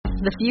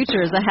The future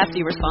is a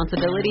hefty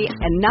responsibility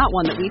and not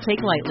one that we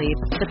take lightly.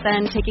 But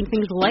then taking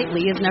things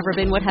lightly has never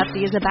been what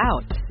Hefty is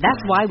about. That's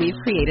why we've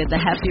created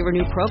the Hefty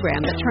Renew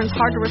program that turns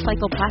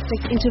hard-to-recycle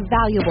plastics into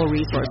valuable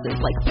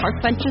resources like park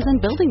benches and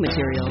building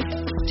materials.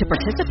 To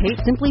participate,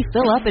 simply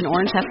fill up an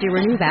orange Hefty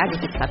Renew bag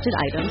with accepted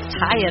items,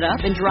 tie it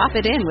up, and drop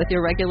it in with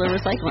your regular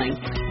recycling.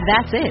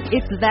 That's it.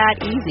 It's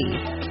that easy.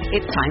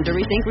 It's time to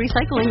rethink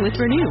recycling with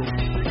Renew.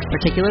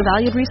 Particular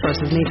valued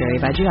resources may vary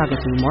by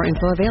geography. More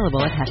info available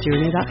at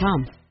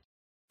heftyrenew.com.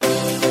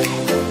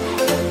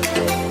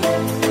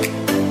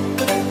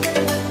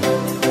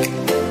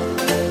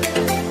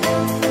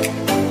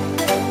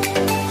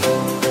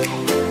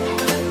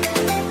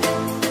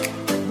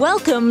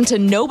 Welcome to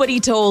Nobody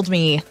Told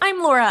Me.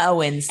 I'm Laura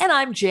Owens. And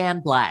I'm Jan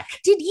Black.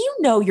 Did you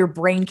know your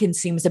brain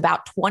consumes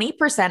about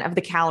 20% of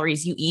the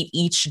calories you eat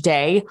each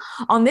day?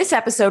 On this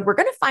episode, we're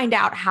going to find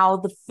out how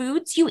the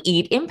foods you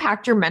eat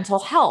impact your mental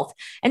health.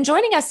 And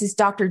joining us is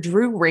Dr.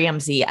 Drew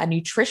Ramsey, a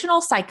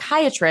nutritional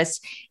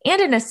psychiatrist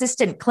and an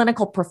assistant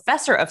clinical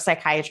professor of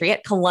psychiatry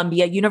at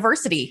Columbia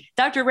University.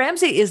 Dr.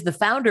 Ramsey is the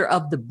founder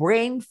of the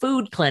Brain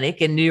Food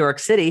Clinic in New York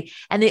City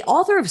and the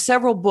author of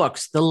several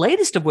books, the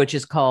latest of which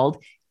is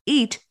called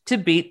Eat to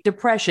Beat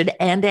Depression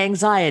and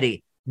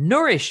Anxiety.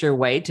 Nourish your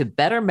way to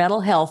better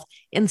mental health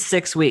in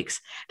 6 weeks.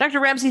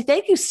 Dr. Ramsey,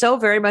 thank you so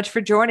very much for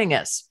joining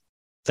us.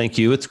 Thank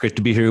you. It's great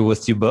to be here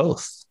with you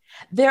both.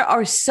 There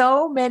are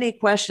so many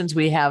questions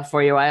we have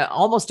for you. I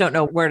almost don't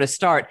know where to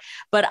start,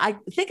 but I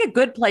think a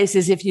good place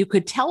is if you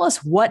could tell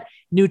us what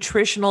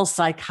nutritional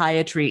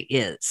psychiatry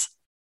is.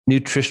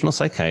 Nutritional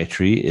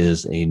psychiatry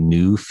is a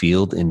new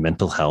field in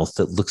mental health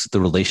that looks at the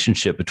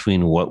relationship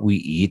between what we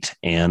eat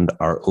and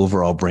our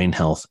overall brain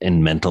health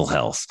and mental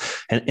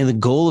health. And the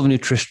goal of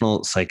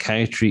nutritional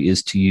psychiatry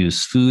is to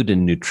use food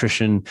and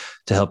nutrition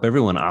to help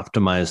everyone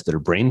optimize their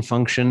brain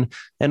function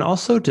and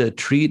also to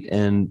treat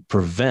and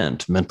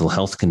prevent mental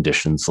health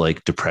conditions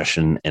like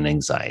depression and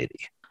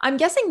anxiety. I'm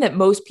guessing that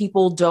most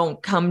people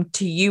don't come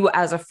to you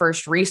as a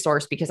first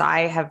resource because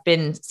I have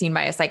been seen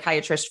by a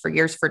psychiatrist for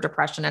years for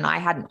depression and I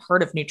hadn't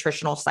heard of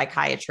nutritional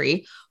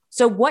psychiatry.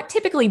 So what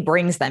typically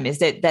brings them?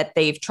 Is it that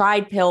they've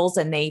tried pills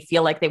and they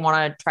feel like they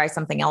want to try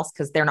something else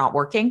because they're not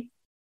working?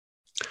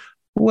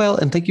 Well,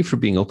 and thank you for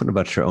being open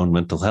about your own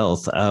mental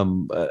health.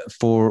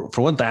 For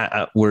one,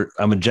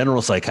 I'm a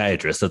general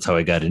psychiatrist. That's how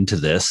I got into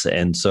this.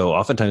 And so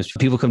oftentimes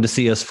people come to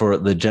see us for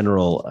the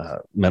general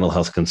mental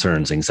health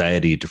concerns,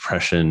 anxiety,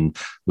 depression.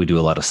 We do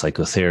a lot of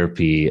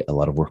psychotherapy, a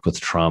lot of work with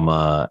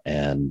trauma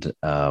and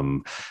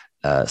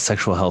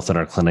sexual health in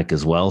our clinic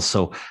as well.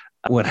 So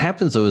what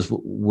happens, though, is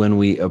when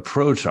we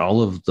approach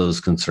all of those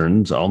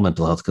concerns, all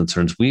mental health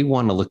concerns, we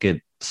want to look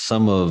at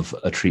some of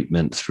a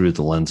treatment through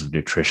the lens of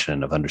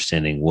nutrition, of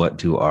understanding what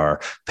do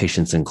our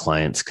patients and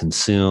clients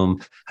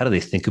consume, how do they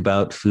think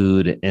about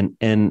food,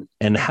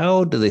 and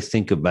how do they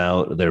think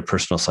about their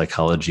personal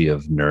psychology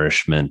of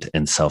nourishment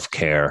and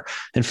self-care.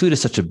 And food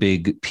is such a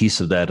big piece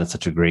of that and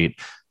such a great,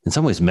 in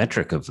some ways,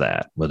 metric of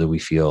that, whether we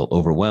feel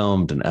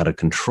overwhelmed and out of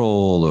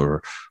control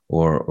or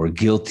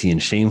guilty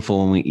and shameful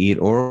when we eat,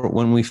 or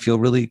when we feel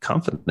really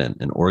confident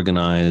and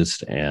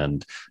organized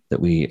and that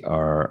we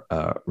are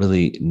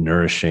really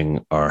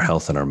nourishing our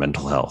health and our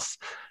mental health.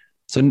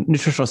 So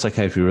nutritional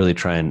psychiatry really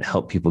try and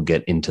help people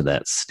get into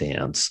that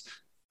stance.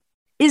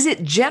 Is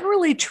it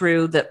generally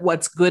true that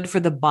what's good for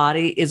the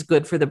body is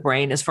good for the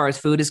brain as far as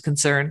food is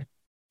concerned?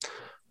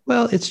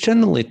 Well, it's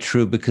generally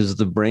true because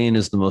the brain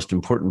is the most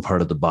important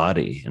part of the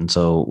body. And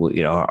so,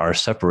 our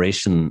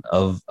separation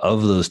of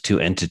those two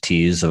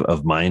entities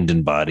of mind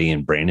and body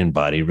and brain and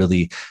body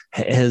really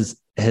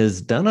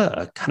has done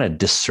a kind of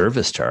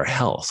disservice to our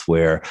health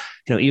where,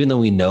 even though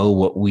we know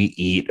what we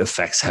eat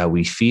affects how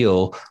we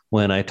feel,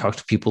 when I talk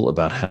to people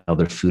about how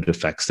their food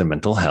affects their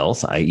mental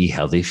health, i.e.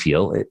 how they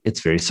feel,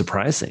 it's very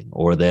surprising.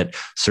 Or that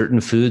certain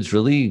foods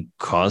really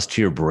cause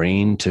to your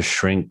brain to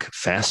shrink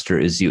faster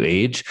as you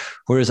age,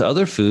 whereas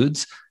other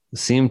foods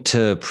seem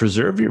to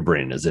preserve your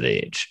brain as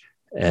it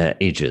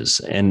ages.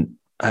 And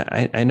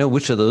I know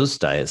which of those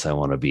diets I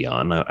want to be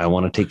on. I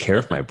want to take care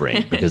of my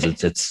brain because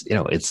it's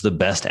the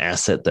best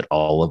asset that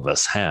all of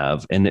us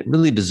have, and it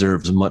really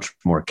deserves much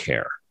more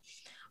care.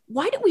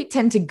 Why do we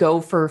tend to go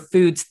for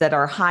foods that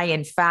are high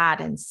in fat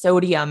and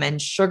sodium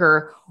and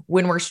sugar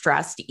when we're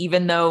stressed,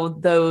 even though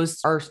those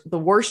are the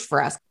worst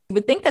for us? You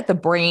would think that the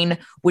brain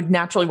would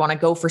naturally want to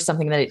go for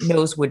something that it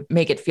knows would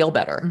make it feel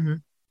better. Mm-hmm.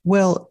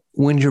 Well,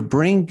 when your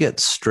brain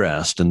gets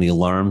stressed and the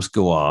alarms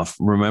go off,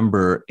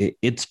 remember,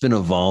 it's been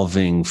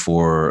evolving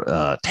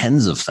for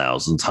tens of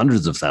thousands,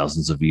 hundreds of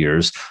thousands of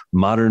years.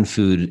 Modern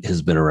food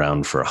has been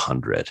around for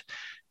 100.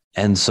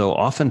 And so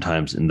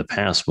oftentimes in the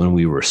past, when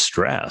we were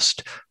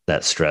stressed,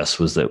 that stress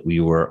was that we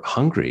were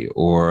hungry,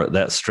 or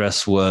that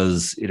stress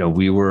was,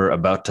 we were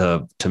about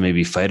to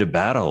maybe fight a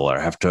battle or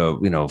have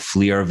to,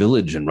 flee our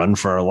village and run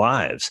for our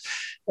lives.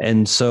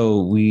 And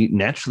so we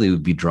naturally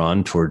would be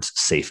drawn towards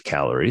safe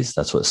calories.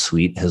 That's what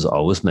sweet has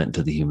always meant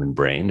to the human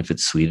brain. If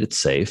it's sweet, it's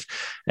safe.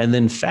 And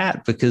then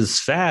fat, because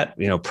fat,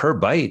 per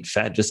bite,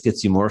 fat just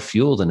gets you more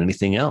fuel than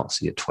anything else.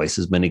 You get twice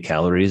as many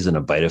calories in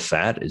a bite of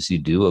fat as you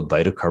do a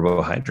bite of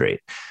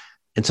carbohydrate.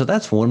 And so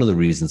that's one of the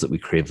reasons that we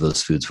crave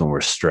those foods when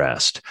we're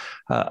stressed.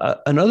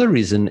 Another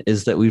reason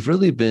is that we've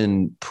really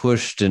been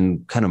pushed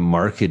and kind of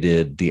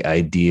marketed the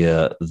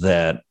idea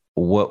that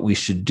what we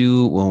should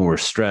do when we're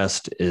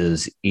stressed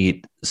is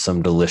eat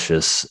some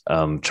delicious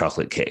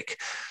chocolate cake.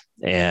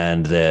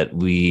 And that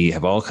we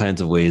have all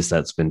kinds of ways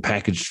that's been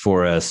packaged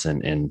for us,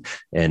 and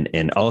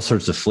all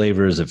sorts of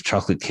flavors. If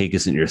chocolate cake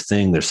isn't your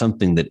thing, there's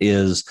something that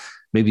is.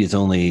 Maybe it's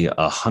only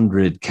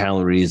 100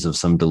 calories of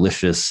some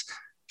delicious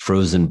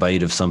frozen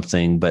bite of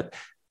something. But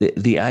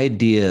the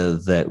idea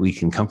that we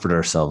can comfort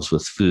ourselves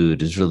with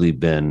food has really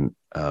been,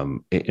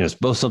 it's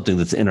both something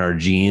that's in our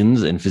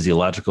genes and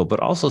physiological, but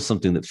also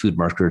something that food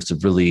marketers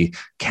have really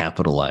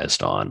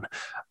capitalized on.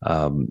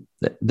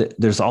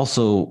 There's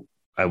also,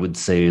 I would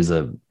say, as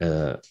a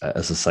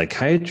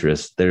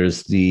psychiatrist,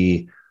 there's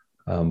the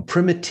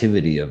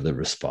primitivity of the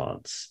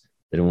response.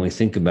 That when we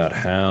think about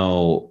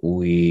how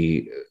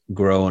we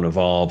grow and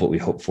evolve, what we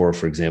hope for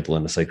example,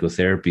 in a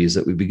psychotherapy, is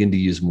that we begin to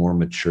use more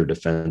mature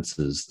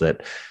defenses.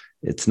 That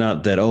it's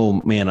not that,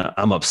 oh man,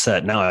 I'm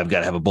upset, now I've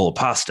got to have a bowl of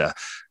pasta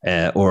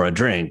or a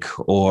drink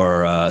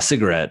or a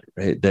cigarette,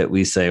 right? That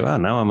we say, wow,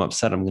 now I'm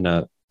upset, I'm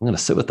going to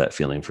sit with that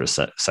feeling for a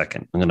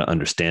second. I'm going to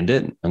understand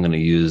it. I'm going to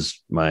use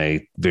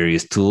my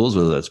various tools,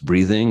 whether that's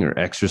breathing or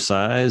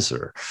exercise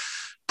or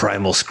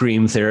primal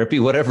scream therapy,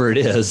 whatever it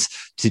is,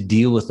 to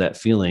deal with that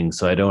feeling.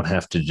 So I don't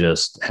have to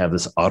just have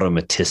this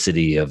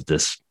automaticity of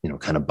this,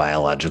 kind of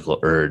biological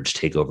urge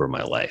take over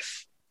my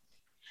life.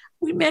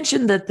 We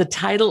mentioned that the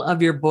title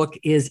of your book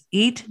is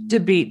Eat to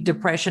Beat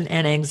Depression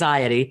and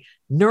Anxiety,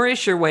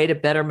 Nourish Your Way to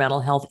Better Mental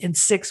Health in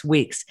 6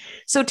 weeks.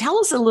 So tell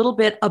us a little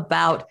bit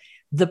about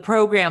the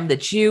program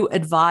that you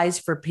advise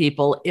for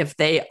people if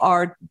they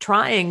are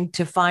trying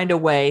to find a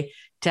way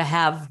to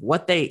have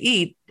what they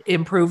eat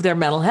improve their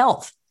mental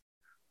health.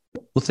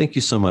 Well, thank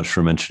you so much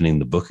for mentioning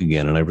the book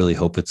again. And I really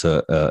hope it's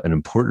an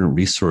important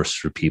resource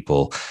for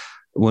people.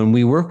 When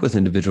we work with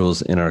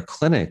individuals in our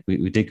clinic,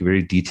 we take a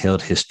very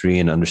detailed history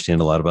and understand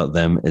a lot about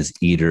them as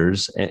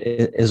eaters,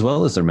 as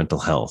well as their mental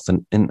health.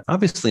 And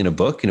obviously in a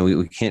book,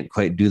 we can't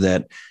quite do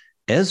that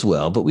as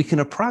well, but we can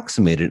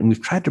approximate it. And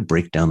we've tried to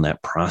break down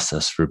that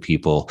process for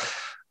people,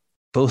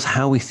 both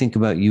how we think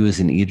about you as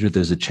an eater.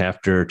 There's a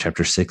chapter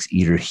 6,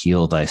 Eater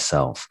Heal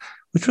Thyself,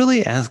 which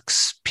really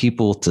asks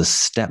people to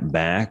step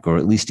back or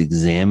at least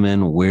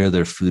examine where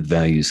their food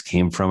values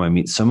came from. I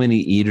meet so many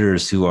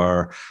eaters who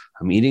are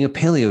eating a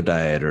paleo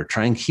diet or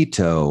trying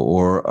keto,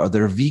 or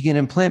they're vegan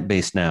and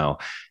plant-based now.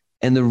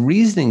 And the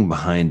reasoning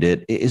behind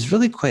it is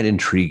really quite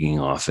intriguing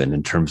often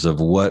in terms of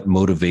what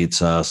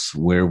motivates us,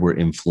 where we're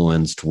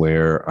influenced,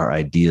 where our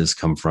ideas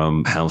come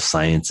from, how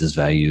science is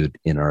valued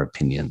in our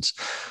opinions.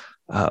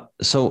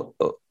 So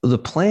the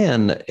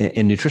plan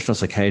in nutritional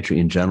psychiatry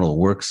in general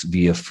works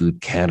via food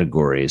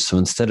categories. So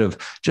instead of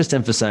just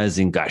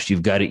emphasizing, gosh,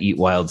 you've got to eat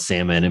wild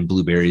salmon and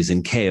blueberries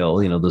and kale,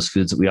 those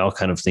foods that we all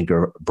kind of think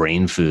are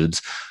brain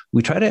foods,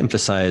 we try to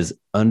emphasize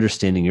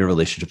understanding your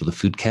relationship with the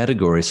food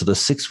category. So the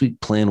 6-week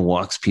plan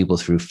walks people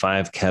through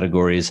 5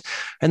 categories.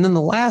 And then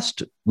the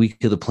last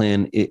week of the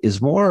plan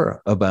is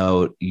more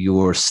about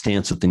your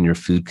stance within your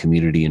food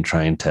community and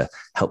trying to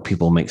help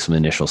people make some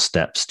initial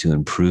steps to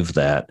improve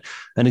that.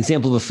 An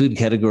example of a food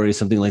category is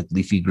something like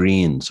leafy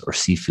greens or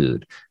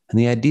seafood. And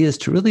the idea is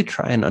to really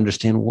try and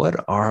understand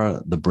what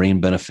are the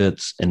brain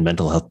benefits and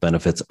mental health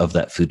benefits of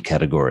that food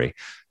category.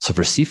 So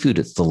for seafood,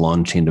 it's the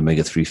long-chain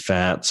omega-3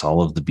 fats,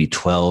 all of the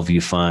B12 you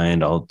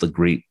find, all of the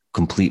great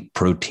complete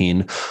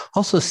protein.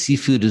 Also,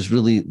 seafood is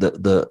really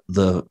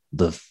the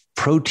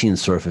protein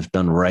source, if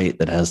done right,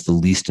 that has the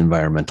least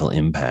environmental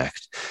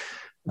impact.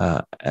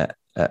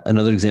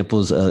 Another example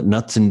is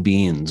nuts and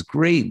beans.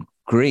 Great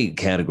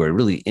category,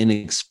 really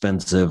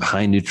inexpensive,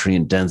 high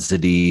nutrient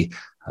density.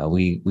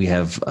 We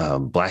have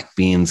black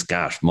beans,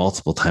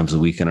 multiple times a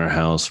week in our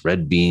house.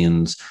 Red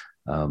beans,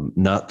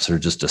 nuts are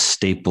just a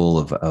staple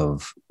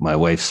of my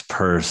wife's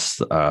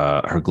purse,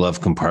 her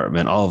glove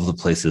compartment, all of the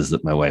places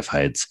that my wife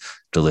hides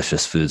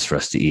delicious foods for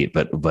us to eat.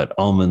 But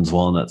almonds,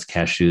 walnuts,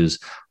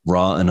 cashews,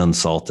 raw and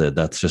unsalted,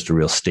 that's just a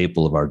real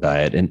staple of our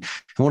diet. And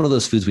one of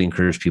those foods we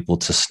encourage people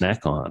to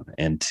snack on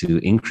and to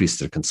increase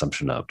their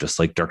consumption of, just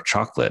like dark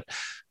chocolate.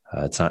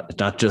 It's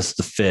not just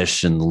the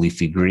fish and the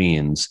leafy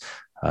greens.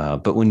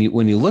 But when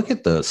you look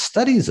at the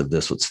studies of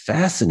this, what's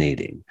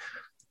fascinating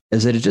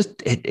is that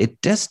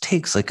it just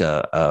takes like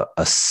a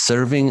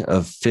serving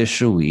of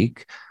fish a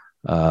week,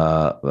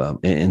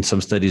 in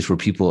some studies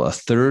where a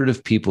third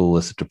of people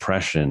with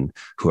depression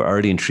who are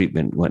already in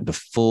treatment went to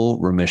full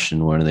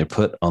remission when they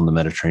put on the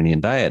Mediterranean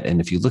diet. And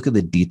if you look at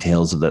the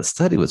details of that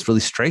study, what's really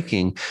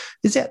striking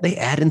is that they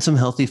add in some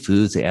healthy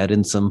foods. They add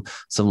in some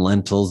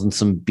lentils and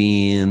some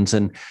beans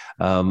and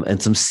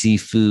some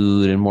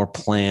seafood and more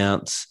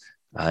plants.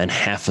 And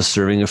half a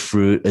serving of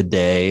fruit a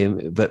day.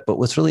 But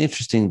what's really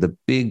interesting, the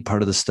big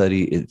part of the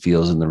study, it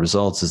feels in the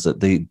results, is that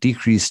they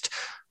decreased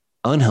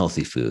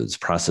unhealthy foods,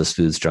 processed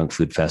foods, junk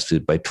food, fast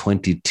food by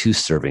 22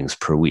 servings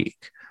per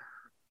week.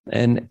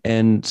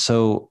 And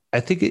so I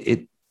think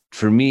it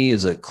for me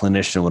as a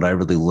clinician, what I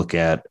really look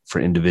at for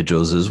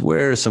individuals is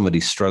where is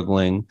somebody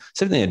struggling?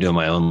 Same thing I do in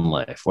my own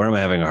life. Where am I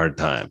having a hard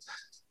time?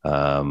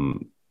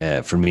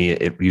 For me,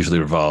 it usually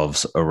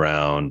revolves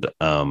around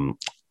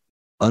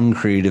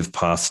uncreative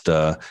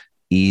pasta,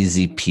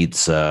 easy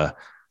pizza,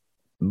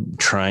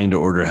 trying to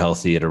order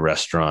healthy at a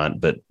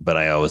restaurant, but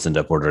I always end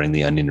up ordering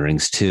the onion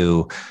rings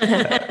too.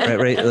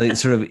 right. Like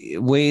sort of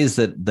ways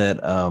that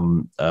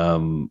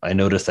I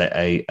notice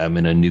I'm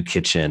in a new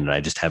kitchen and I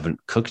just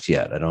haven't cooked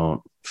yet. I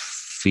don't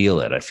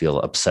feel it. I feel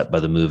upset by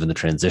the move and the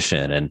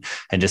transition and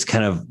just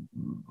kind of,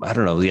 I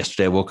don't know,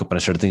 yesterday I woke up and I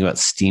started thinking about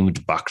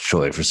steamed bok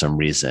choy for some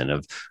reason,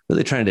 of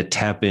really trying to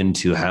tap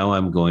into how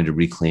I'm going to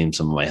reclaim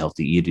some of my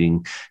healthy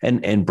eating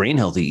and brain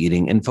healthy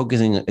eating, and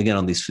focusing again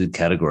on these food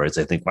categories.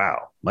 I think,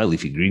 wow, my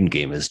leafy green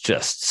game has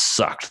just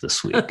sucked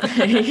this week.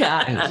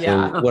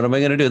 So what am I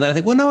going to do? And then I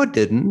think, well, no, it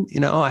didn't.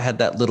 I had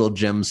that little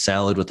gem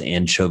salad with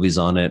anchovies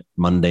on it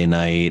Monday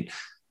night.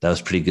 That was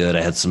pretty good.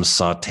 I had some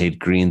sauteed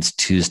greens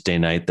Tuesday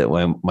night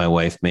that my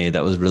wife made.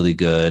 That was really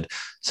good.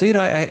 So,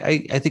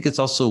 I think it's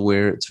also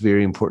where it's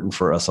very important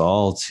for us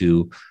all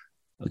to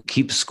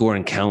keep score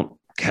and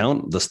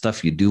count the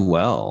stuff you do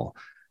well.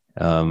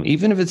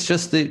 Even if it's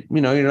just that,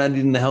 you're not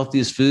eating the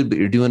healthiest food, but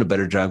you're doing a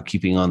better job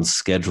keeping on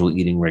schedule,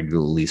 eating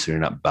regularly, so you're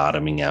not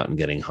bottoming out and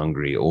getting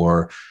hungry,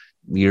 or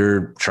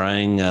you're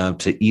trying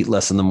to eat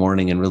less in the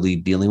morning and really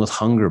dealing with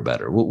hunger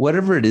better.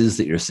 Whatever it is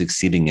that you're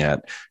succeeding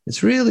at,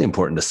 it's really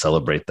important to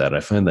celebrate that. I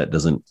find that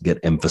doesn't get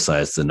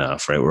emphasized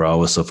enough, right? We're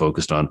always so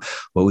focused on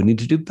what we need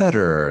to do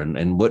better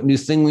and what new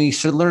thing we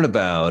should learn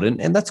about.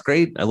 And that's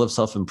great. I love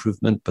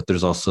self-improvement, but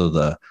there's also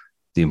the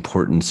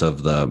importance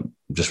of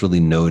just really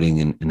noting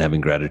and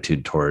having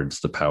gratitude towards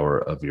the power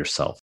of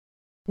yourself.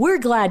 We're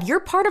glad you're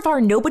part of our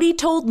Nobody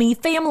Told Me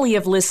family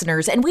of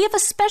listeners, and we have a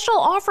special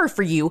offer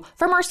for you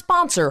from our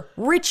sponsor,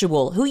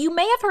 Ritual, who you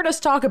may have heard us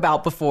talk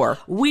about before.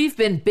 We've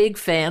been big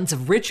fans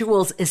of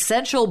Ritual's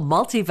essential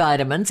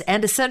multivitamins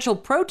and essential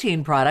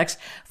protein products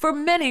for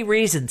many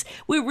reasons.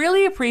 We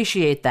really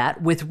appreciate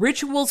that with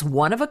Ritual's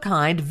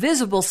one-of-a-kind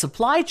visible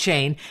supply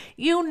chain.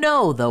 You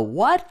know the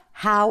what,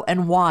 how,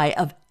 and why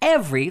of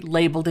every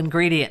labeled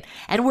ingredient.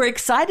 And we're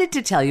excited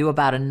to tell you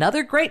about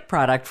another great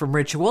product from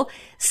Ritual,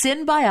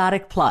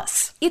 Synbiotic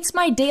Plus. It's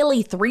my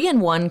daily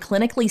 3-in-1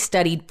 clinically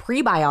studied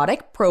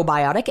prebiotic,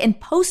 probiotic, and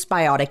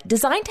postbiotic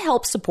designed to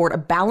help support a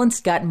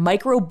balanced gut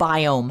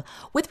microbiome.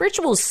 With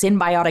Ritual's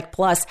Synbiotic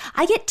Plus,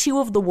 I get 2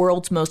 of the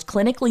world's most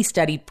clinically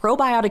studied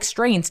probiotic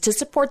strains to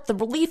support the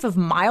relief of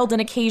mild and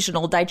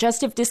occasional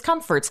digestive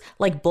discomforts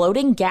like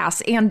bloating,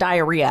 gas, and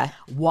diarrhea.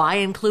 Why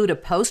include a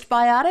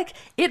postbiotic?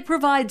 It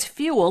provides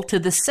fuel to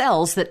the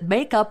cells that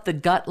make up the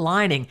gut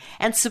lining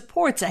and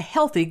supports a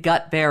healthy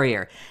gut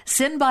barrier.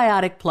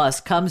 Synbiotic Plus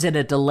comes in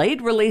a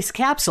delayed release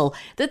capsule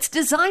that's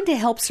designed to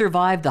help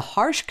survive the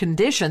harsh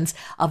conditions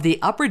of the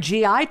upper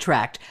GI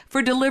tract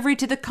for delivery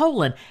to the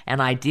colon,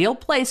 an ideal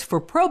place for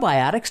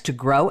probiotics to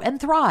grow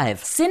and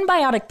thrive.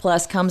 Synbiotic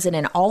Plus comes in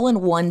an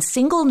all-in-one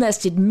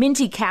single-nested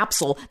minty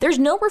capsule. There's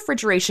no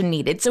refrigeration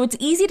needed, so it's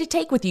easy to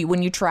take with you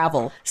when you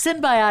travel.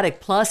 Synbiotic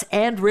Plus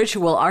and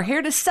Ritual are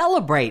here to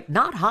celebrate,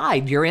 not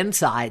hide your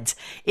insides.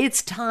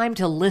 It's time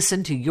to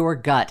listen to your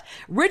gut.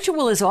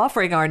 Ritual is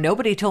offering our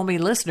Nobody Told Me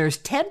listeners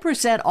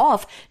 10%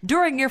 off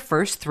during your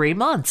first 3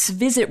 months.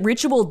 Visit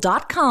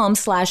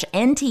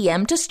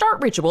ritual.com/NTM to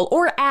start Ritual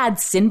or add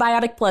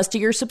Synbiotic Plus to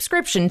your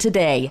subscription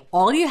today.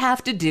 All you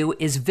have to do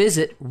is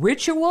visit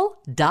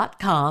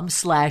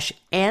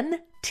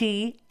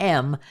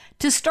ritual.com/NTM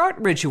to start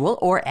Ritual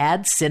or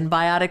add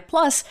Synbiotic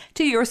Plus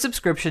to your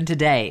subscription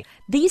today.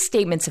 These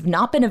statements have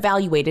not been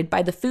evaluated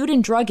by the Food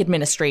and Drug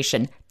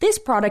Administration. This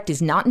product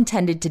is not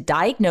intended to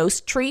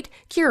diagnose, treat,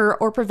 cure,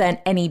 or prevent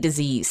any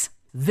disease.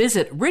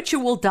 Visit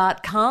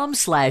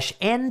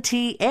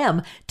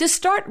ritual.com/NTM to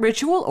start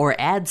Ritual or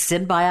add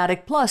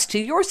Synbiotic Plus to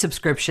your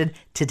subscription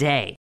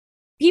today.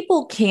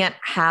 People can't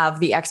have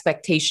the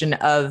expectation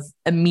of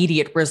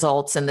immediate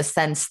results in the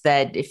sense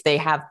that if they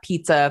have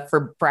pizza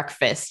for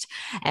breakfast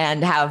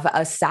and have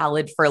a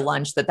salad for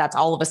lunch, that's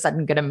all of a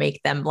sudden going to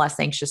make them less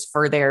anxious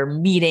for their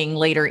meeting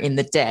later in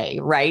the day,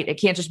 right?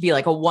 It can't just be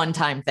like a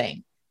one-time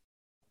thing.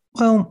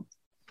 Well,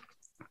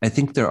 I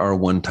think there are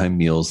one-time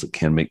meals that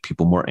can make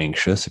people more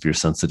anxious if you're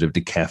sensitive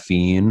to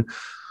caffeine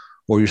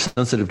or you're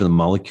sensitive to the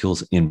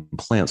molecules in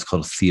plants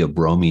called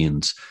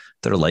theobromines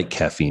that are like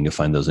caffeine. You'll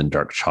find those in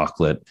dark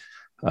chocolate.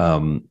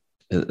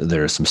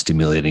 there are some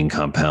stimulating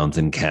compounds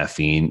in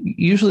caffeine.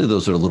 Usually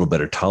those are a little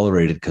better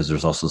tolerated because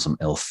there's also some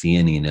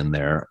L-theanine in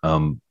there.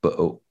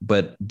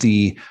 But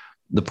the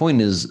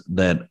point is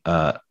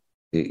that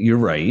you're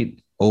right.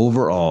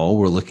 Overall,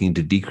 we're looking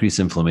to decrease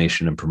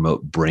inflammation and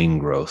promote brain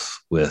growth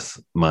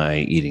with my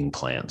eating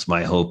plans.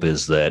 My hope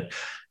is that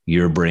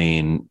your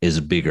brain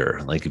is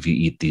bigger, like if you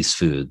eat these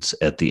foods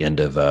at the end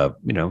of a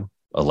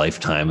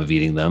lifetime of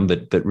eating them,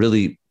 but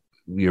really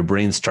your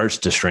brain starts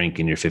to shrink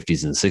in your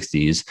 50s and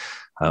 60s.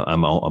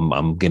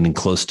 I'm getting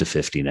close to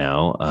 50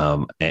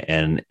 now,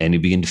 and you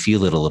begin to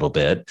feel it a little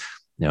bit.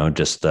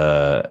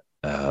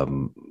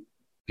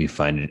 You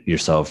find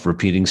yourself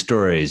repeating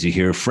stories. You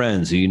hear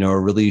friends who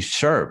are really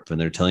sharp, and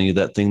they're telling you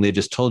that thing they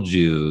just told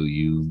you.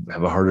 You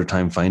have a harder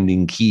time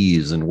finding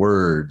keys and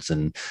words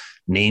and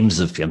names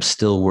of. I'm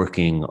still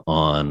working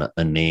on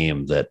a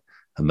name that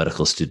a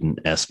medical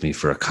student asked me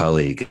for a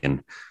colleague,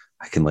 and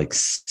I can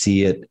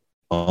see it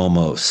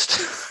almost.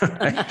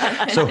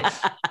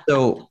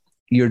 So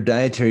your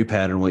dietary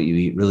pattern, what you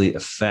eat, really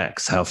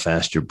affects how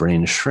fast your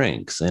brain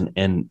shrinks.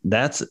 And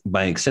that's,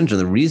 by extension,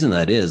 the reason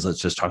that is, let's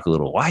just talk a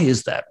little, why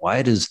is that?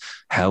 Why does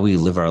how we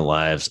live our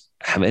lives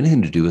have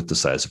anything to do with the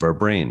size of our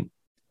brain?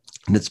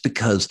 And it's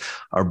because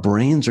our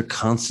brains are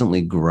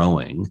constantly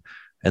growing.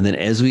 And then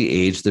as we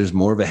age, there's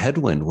more of a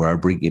headwind where our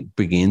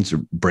brains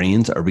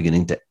are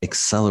beginning to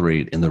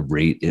accelerate in the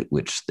rate at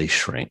which they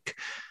shrink.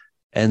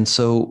 And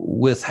so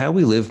with how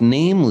we live,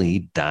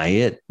 namely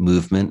diet,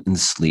 movement, and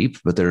sleep,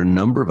 but there are a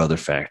number of other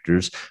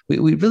factors,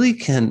 we really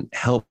can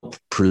help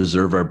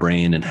preserve our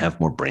brain and have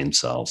more brain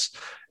cells.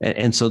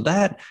 And so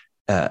that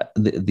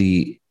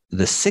the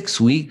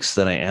 6 weeks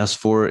that I asked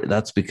for,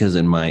 that's because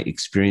in my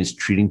experience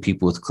treating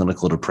people with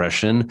clinical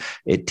depression,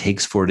 it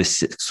takes 4 to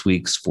 6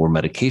 weeks for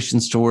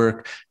medications to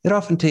work. It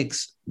often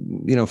takes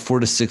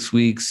 4 to 6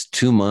 weeks,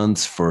 2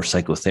 months for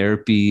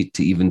psychotherapy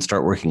to even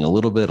start working a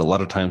little bit. A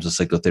lot of times with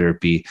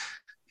psychotherapy,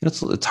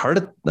 it's hard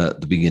at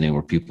the beginning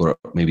where people are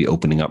maybe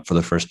opening up for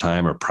the first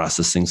time or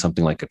processing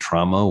something like a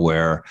trauma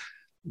where,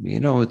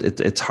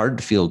 it's hard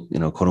to feel,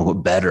 quote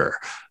unquote, better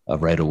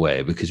right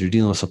away because you're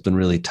dealing with something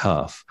really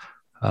tough.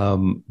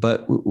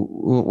 But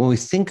when we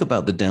think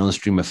about the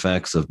downstream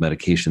effects of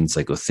medication,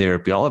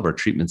 psychotherapy, all of our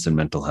treatments in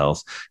mental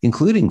health,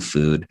 including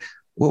food,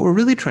 what we're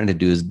really trying to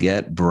do is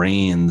get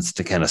brains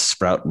to kind of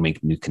sprout and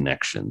make new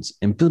connections.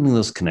 And building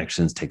those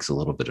connections takes a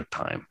little bit of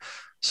time.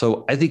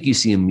 So I think you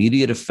see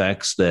immediate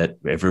effects that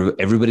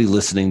everybody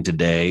listening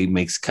today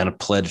makes kind of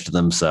pledge to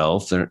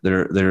themselves.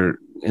 They're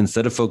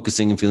instead of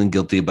focusing and feeling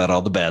guilty about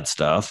all the bad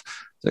stuff,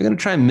 they're going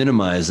to try and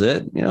minimize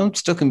it. It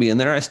still can be in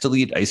there. I still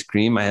eat ice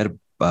cream. I had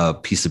a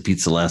piece of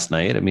pizza last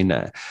night. But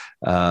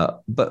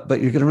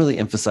you're going to really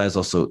emphasize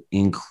also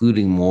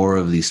including more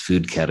of these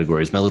food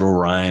categories. My little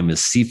rhyme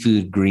is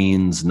seafood,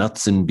 greens,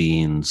 nuts and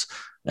beans,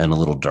 and a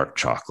little dark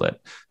chocolate.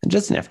 It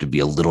doesn't have to be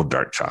a little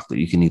dark chocolate.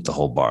 You can eat the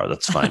whole bar.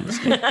 That's fine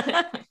with me.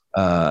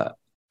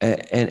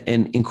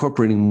 And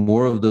incorporating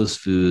more of those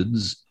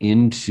foods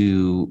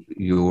into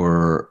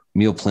your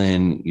meal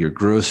plan, your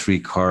grocery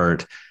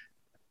cart.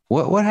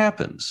 What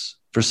happens?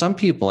 For some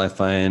people, I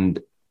find,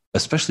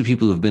 especially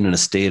people who've been in a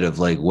state of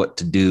what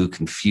to do,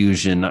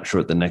 confusion, not sure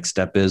what the next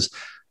step is,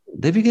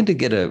 they begin to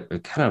get a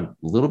kind of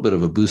little bit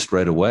of a boost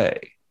right away,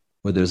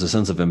 where there's a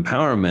sense of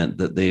empowerment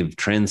that they've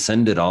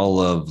transcended all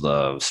of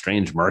the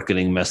strange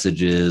marketing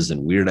messages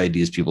and weird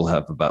ideas people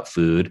have about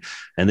food.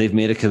 And they've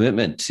made a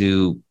commitment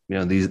to,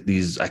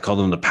 these, I call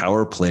them the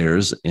power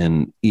players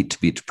in Eat to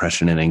Beat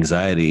Depression and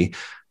Anxiety.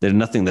 They're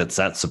nothing that's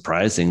that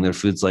surprising. They're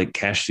foods like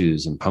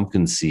cashews and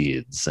pumpkin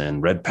seeds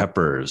and red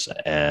peppers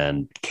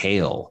and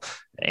kale,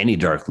 any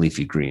dark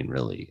leafy green,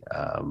 really.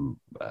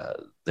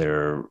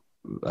 They're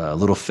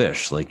little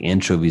fish like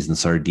anchovies and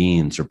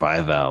sardines, or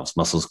bivalves,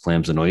 mussels,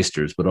 clams, and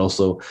oysters, but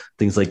also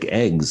things like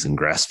eggs and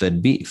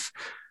grass-fed beef.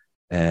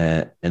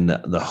 And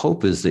the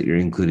hope is that you're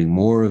including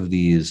more of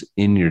these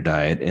in your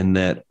diet, and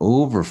that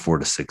over 4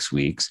 to 6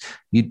 weeks,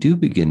 you do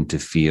begin to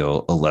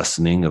feel a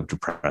lessening of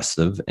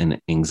depressive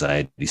and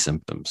anxiety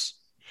symptoms.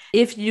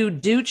 If you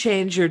do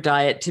change your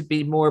diet to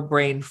be more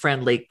brain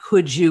friendly,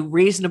 could you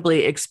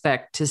reasonably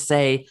expect to,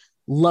 say,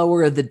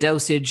 lower the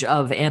dosage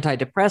of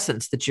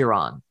antidepressants that you're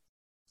on?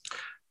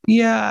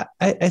 Yeah,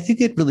 I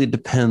think it really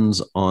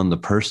depends on the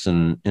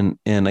person.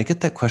 And I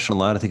get that question a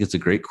lot. I think it's a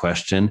great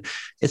question.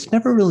 It's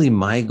never really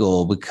my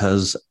goal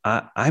because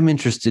I'm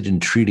interested in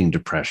treating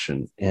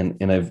depression.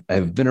 And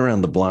I've been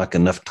around the block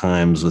enough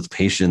times with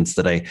patients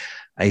that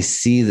I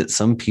see that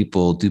some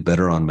people do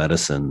better on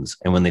medicines.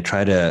 And when they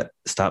try to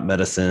stop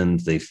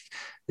medicines, they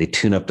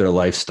tune up their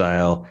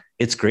lifestyle.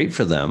 It's great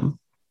for them.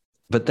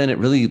 But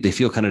then they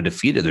feel kind of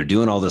defeated. They're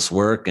doing all this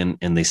work and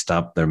they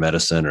stop their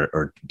medicine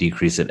or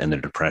decrease it, and their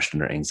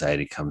depression or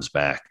anxiety comes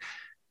back.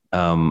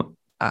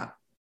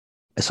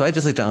 So I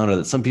just like to honor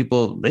that some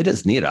people, they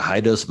just need a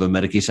high dose of a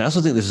medication. I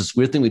also think there's this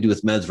weird thing we do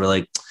with meds where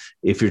like,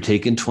 if you're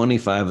taking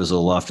 25 as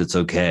Zoloft, it's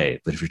okay.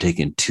 But if you're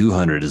taking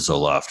 200 as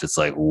Zoloft, it's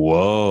like,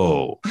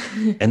 whoa.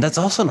 And that's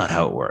also not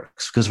how it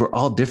works, because we're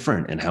all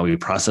different in how we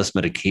process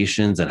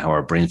medications and how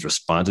our brains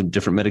respond to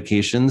different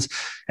medications.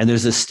 And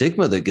there's a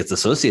stigma that gets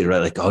associated, right?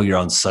 Like, oh, you're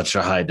on such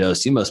a high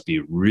dose, you must be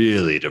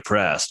really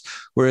depressed.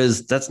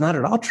 Whereas that's not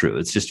at all true.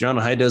 It's just you're on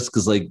a high dose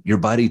because like your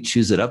body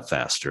chews it up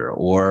faster,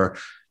 or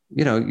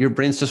your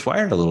brain's just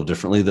wired a little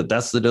differently,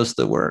 that's the dose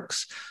that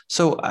works.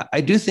 So I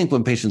do think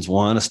when patients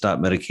want to stop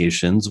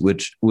medications,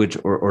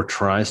 or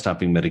try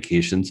stopping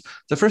medications,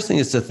 the first thing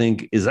is to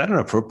think, is that an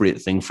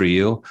appropriate thing for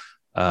you?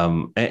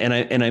 And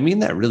I mean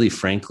that really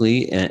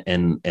frankly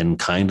and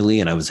kindly,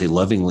 and I would say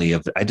lovingly.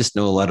 I just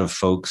know a lot of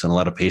folks and a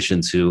lot of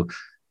patients who,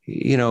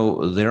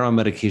 they're on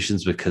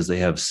medications because they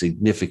have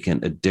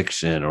significant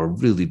addiction or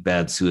really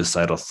bad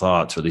suicidal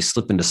thoughts, or they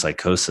slip into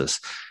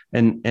psychosis.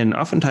 And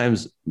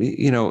oftentimes,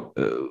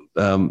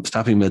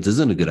 stopping meds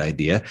isn't a good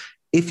idea.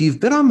 If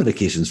you've been on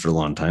medications for a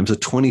long time, so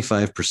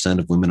 25%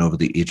 of women over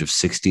the age of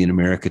 60 in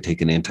America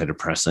take an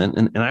antidepressant.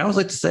 And I always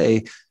like to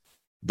say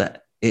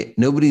that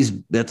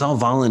that's all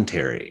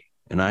voluntary.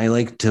 And I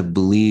like to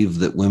believe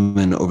that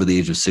women over the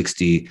age of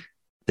 60,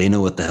 they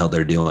know what the hell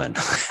they're doing.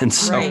 And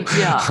so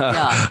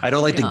I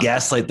don't like to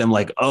gaslight them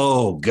like,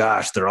 oh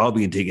gosh, they're all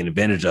being taken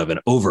advantage of and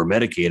over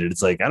medicated.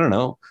 It's like, I don't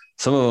know.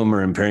 Some of them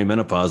are in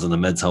perimenopause and the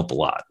meds help a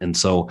lot. And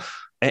so,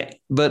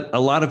 but a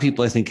lot of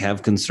people I think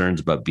have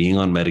concerns about being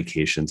on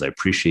medications. I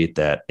appreciate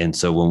that. And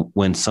so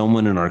when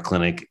someone in our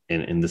clinic,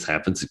 and this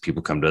happens, if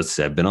people come to us and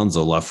say, I've been on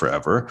Zoloft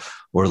forever,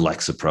 or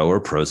Lexapro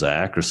or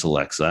Prozac or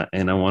Celexa,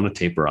 and I want to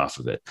taper off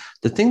of it.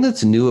 The thing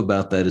that's new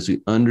about that is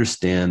we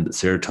understand that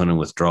serotonin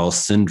withdrawal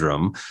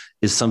syndrome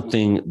is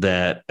something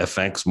that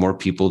affects more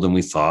people than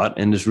we thought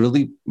and is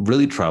really,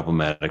 really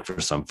problematic for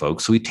some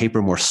folks. So we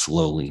taper more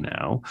slowly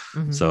now.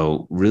 Mm-hmm.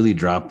 So really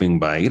dropping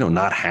by,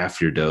 not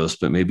half your dose,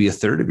 but maybe a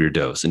third of your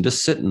dose, and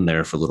just sitting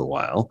there for a little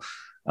while.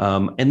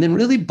 And then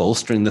really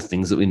bolstering the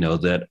things that we know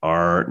that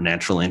are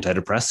natural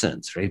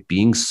antidepressants, right?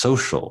 Being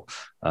social,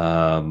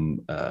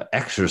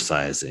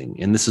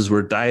 exercising. And this is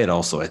where diet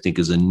also, I think,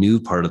 is a new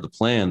part of the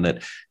plan,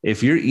 that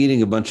if you're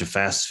eating a bunch of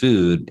fast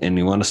food and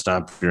you want to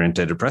stop your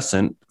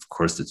antidepressant, of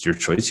course, it's your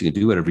choice. You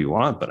can do whatever you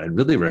want, but I'd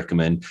really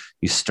recommend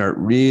you start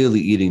really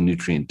eating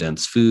nutrient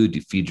dense food.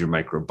 You feed your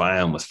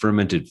microbiome with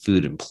fermented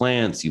food and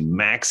plants. You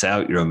max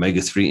out your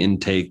omega-3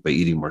 intake by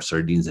eating more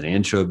sardines and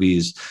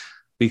anchovies,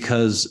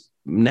 because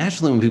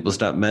naturally, when people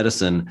stop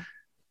medicine,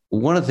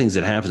 one of the things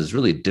that happens is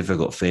really a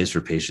difficult phase for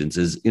patients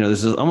is,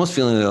 there's this almost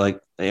feeling they're like,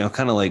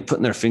 kind of like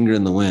putting their finger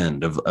in the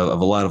wind of a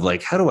lot of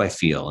like, how do I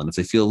feel? And if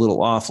they feel a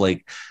little off,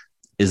 like,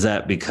 is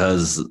that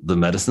because the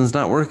medicine's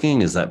not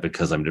working? Is that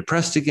because I'm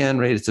depressed again?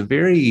 Right. It's a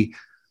very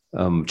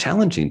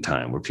challenging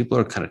time where people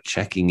are kind of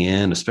checking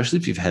in, especially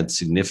if you've had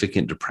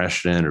significant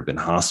depression or been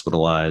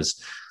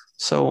hospitalized.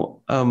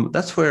 So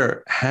that's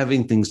where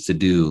having things to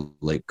do,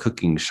 like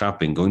cooking,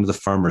 shopping, going to the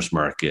farmer's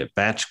market,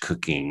 batch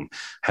cooking,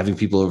 having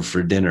people over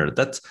for dinner,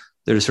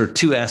 there's sort of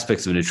two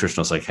aspects of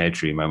nutritional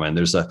psychiatry in my mind.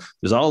 There's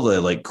all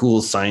the like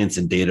cool science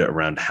and data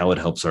around how it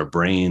helps our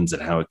brains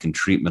and how it can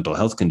treat mental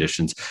health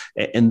conditions.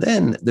 And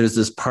then there's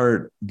this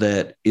part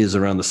that is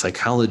around the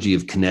psychology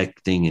of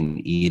connecting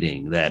and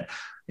eating that,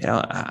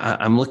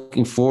 I'm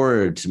looking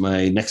forward to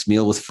my next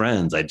meal with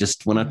friends. I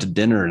just went out to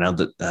dinner now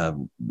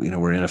that,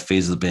 we're in a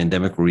phase of the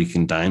pandemic where we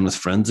can dine with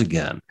friends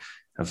again.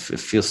 It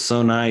feels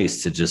so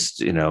nice to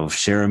just,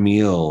 share a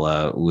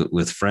meal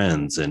with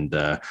friends and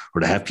or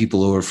to have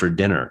people over for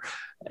dinner.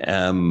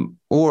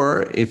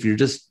 Or if you're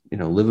just,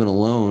 living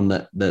alone,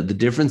 the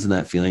difference in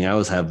that feeling, I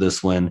always have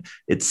this when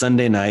it's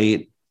Sunday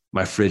night,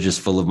 my fridge is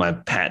full of my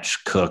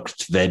patch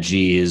cooked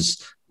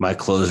veggies. My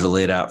clothes are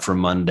laid out for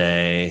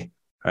Monday.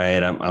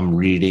 Right. I'm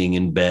reading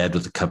in bed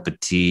with a cup of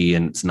tea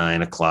and it's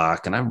 9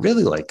 o'clock. And I'm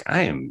really like,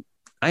 I'm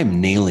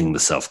nailing the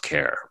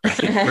self-care, right?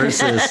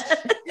 Versus,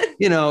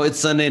 it's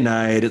Sunday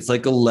night. It's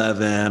like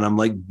 11. I'm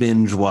like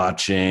binge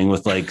watching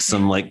with like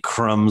some like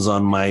crumbs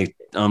on my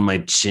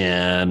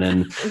chin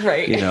and,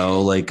 right.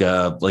 Like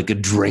a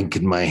drink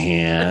in my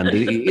hand,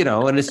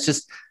 and it's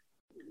just,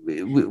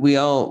 we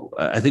all,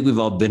 I think we've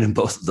all been in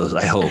both of those.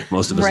 I hope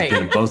most of us have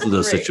been in both of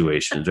those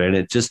situations. Right.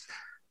 It just,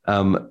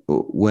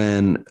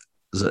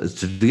 so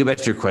to get back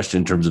to your question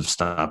in terms of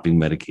stopping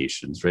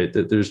medications, right?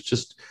 That there's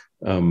just,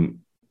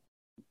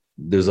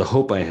 there's a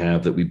hope I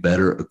have that we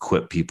better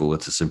equip people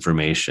with this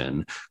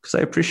information, because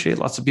I appreciate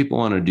lots of people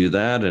want to do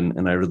that.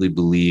 And I really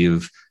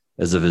believe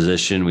as a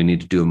physician, we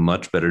need to do a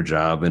much better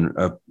job in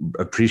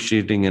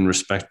appreciating and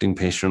respecting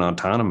patient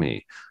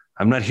autonomy.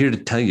 I'm not here to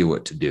tell you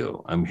what to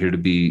do. I'm here to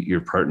be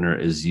your partner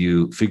as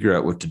you figure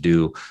out what to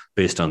do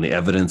based on the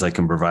evidence I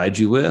can provide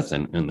you with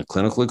and the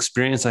clinical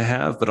experience I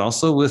have, but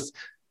also with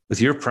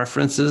your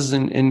preferences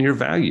and your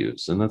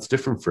values. And that's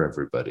different for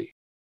everybody.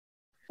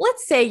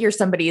 let's say you're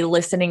somebody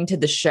listening to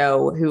the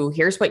show who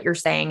hears what you're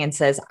saying and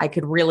says, I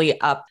could really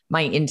up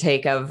my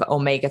intake of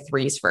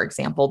omega-3s, for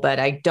example, but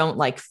I don't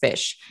like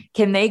fish.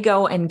 Can they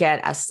go and get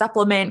a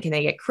supplement? Can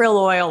they get krill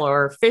oil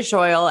or fish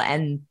oil?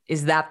 And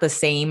is that the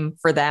same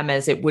for them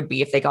as it would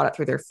be if they got it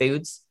through their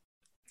foods?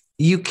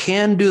 You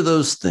can do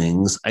those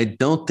things. I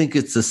don't think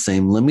it's the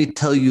same. Let me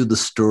tell you the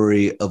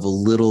story of a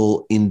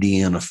little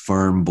Indiana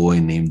farm boy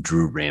named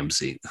Drew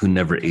Ramsey who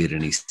never ate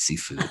any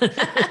seafood.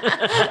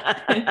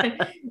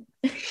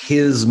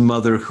 His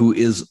mother, who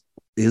is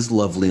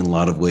lovely in a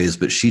lot of ways,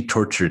 but she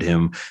tortured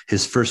him.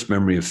 His first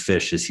memory of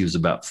fish is he was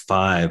about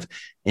 5,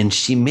 and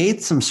she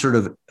made some sort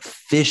of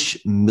fish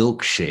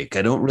milkshake.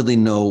 I don't really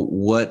know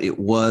what it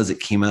was. It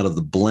came out of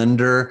the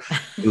blender.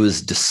 It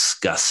was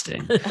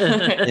disgusting.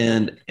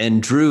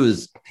 And Drew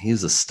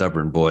he's a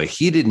stubborn boy.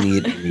 He didn't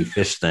eat any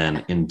fish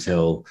then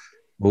until,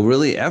 well,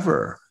 really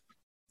ever.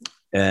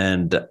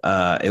 And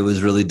it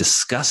was really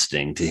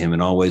disgusting to him in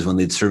all ways. When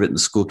they'd serve it in the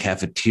school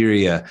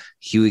cafeteria,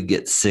 he would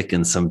get sick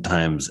and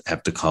sometimes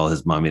have to call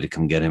his mommy to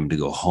come get him to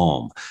go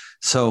home.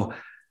 So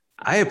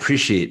I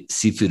appreciate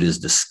seafood is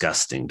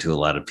disgusting to a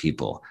lot of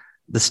people.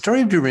 The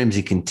story of Drew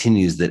Ramsey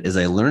continues that as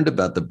I learned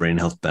about the brain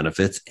health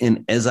benefits,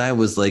 and as I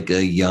was like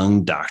a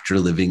young doctor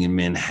living in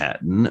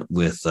Manhattan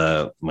with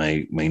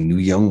my new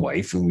young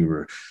wife, and we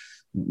were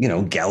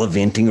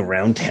gallivanting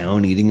around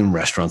town, eating in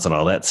restaurants and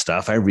all that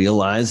stuff, I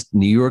realized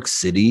New York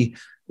City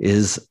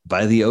is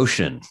by the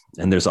ocean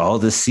and there's all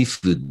this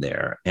seafood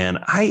there. And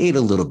I ate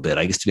a little bit.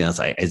 I guess, to be honest,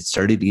 I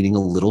started eating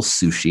a little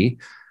sushi,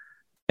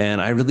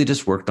 and I really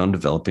just worked on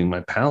developing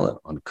my palate,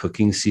 on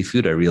cooking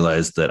seafood. I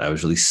realized that I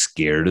was really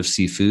scared of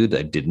seafood.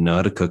 I didn't know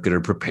how to cook it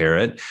or prepare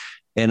it.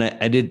 And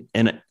I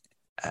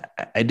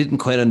didn't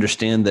quite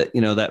understand that,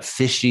 that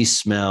fishy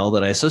smell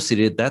that I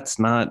associated, that's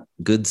not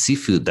good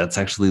seafood. That's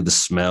actually the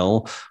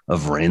smell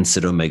of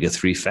rancid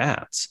omega-3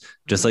 fats.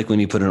 Just like when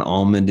you put an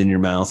almond in your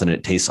mouth and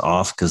it tastes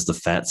off because the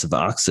fats have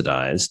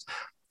oxidized.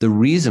 The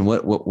reason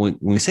when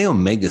we say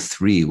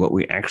omega-3, what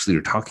we actually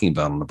are talking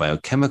about on a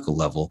biochemical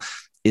level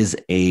is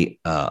a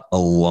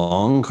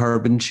long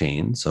carbon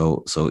chain.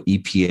 So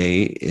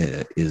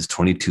EPA is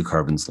 22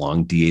 carbons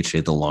long,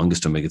 DHA, the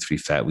longest omega-3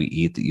 fat we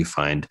eat that you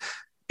find.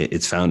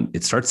 It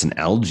starts in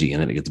algae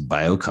and then it gets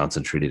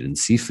bioconcentrated in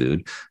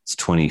seafood. It's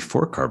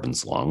 24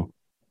 carbons long.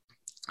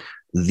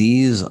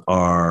 These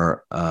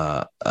are,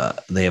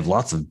 they have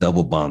lots of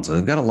double bonds. So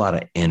they've got a lot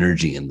of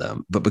energy in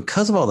them, but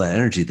because of all that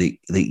energy,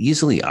 they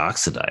easily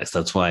oxidize.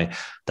 That's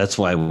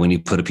why when you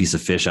put a piece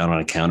of fish out on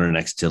a counter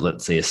next to,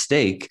 let's say, a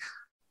steak,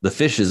 the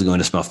fish is going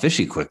to smell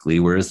fishy quickly,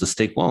 whereas the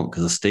steak won't,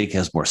 because the steak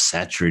has more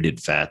saturated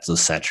fats.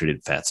 Those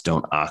saturated fats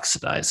don't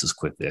oxidize as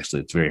quickly.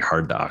 Actually, it's very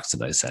hard to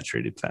oxidize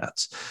saturated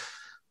fats.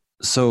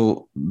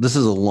 So this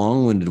is a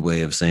long-winded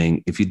way of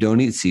saying, if you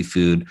don't eat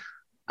seafood,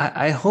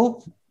 I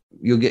hope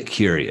you'll get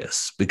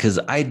curious, because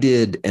I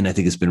did, and I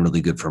think it's been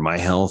really good for my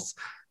health.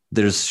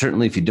 There's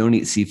certainly, if you don't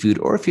eat seafood,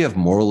 or if you have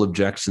moral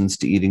objections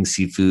to eating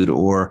seafood,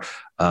 or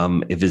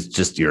if it's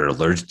just you're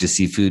allergic to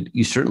seafood,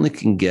 you certainly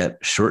can get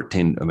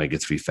short-chain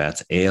omega-3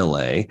 fats,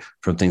 ALA,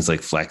 from things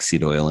like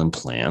flaxseed oil and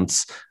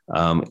plants.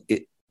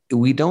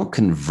 We don't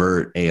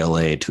convert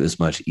ALA to as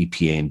much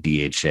EPA and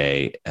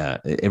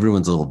DHA.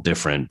 Everyone's a little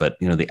different, but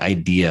the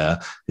idea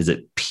is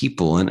that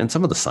people, and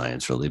some of the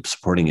science really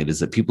supporting it, is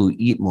that people who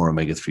eat more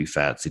omega-3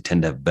 fats, they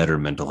tend to have better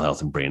mental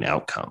health and brain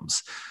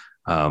outcomes.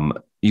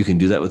 You can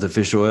do that with a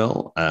fish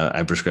oil.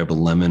 I prescribe a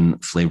lemon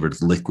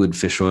flavored liquid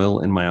fish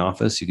oil in my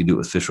office. You can do it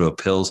with fish oil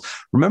pills.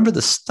 Remember,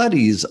 the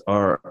studies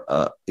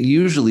are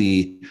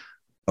usually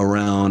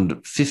around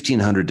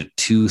 1,500 to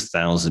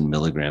 2,000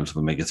 milligrams of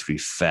omega-3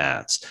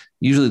 fats.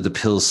 Usually the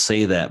pills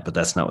say that, but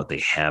that's not what they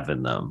have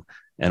in them.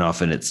 And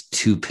often it's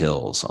 2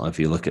 pills if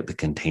you look at the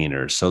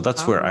containers. So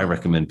that's where I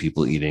recommend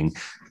people eating.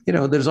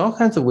 There's all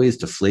kinds of ways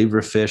to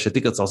flavor fish. I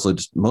think it's also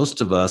just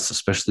most of us,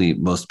 especially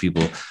most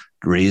people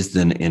raised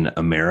in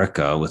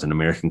America with an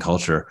American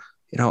culture,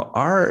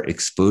 our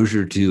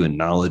exposure to and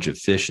knowledge of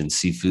fish and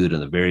seafood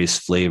and the various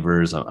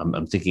flavors.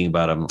 I'm thinking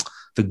about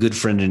a good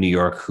friend in New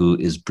York who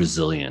is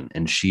Brazilian,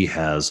 and she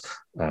has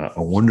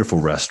a wonderful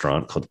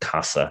restaurant called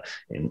Casa.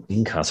 And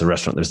in Casa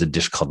restaurant, there's a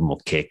dish called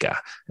moqueca.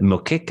 And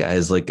moqueca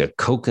is like a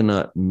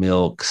coconut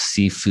milk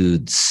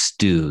seafood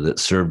stew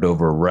that's served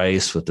over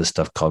rice with this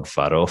stuff called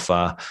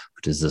farofa,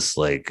 which is this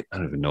I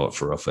don't even know what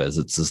farofa is.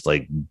 It's this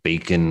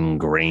bacon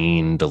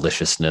grain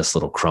deliciousness,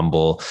 little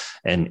crumble,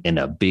 and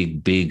a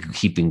big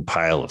heaping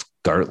pile of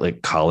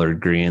garlic collard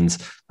greens.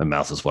 My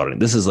mouth is watering.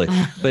 This is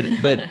but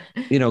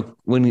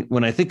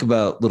when I think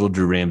about little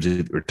Drew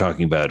Ramsey we're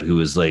talking about,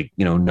 who is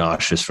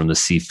nauseous from the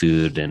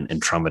seafood and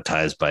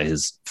traumatized by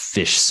his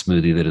fish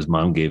smoothie that his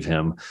mom gave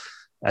him,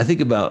 I think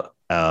about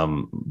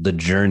the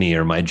journey,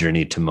 or my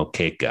journey, to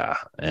moqueca,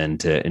 and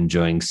to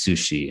enjoying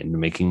sushi, and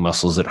making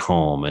mussels at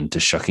home, and to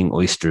shucking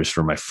oysters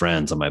for my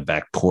friends on my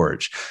back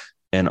porch,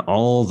 and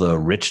all the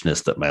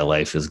richness that my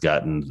life has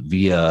gotten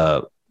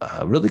via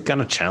really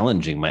kind of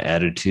challenging my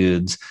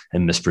attitudes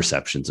and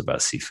misperceptions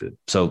about seafood.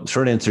 So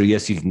short answer,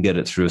 yes, you can get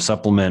it through a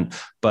supplement,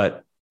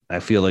 but I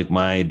feel like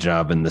my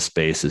job in this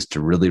space is to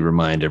really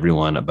remind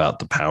everyone about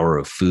the power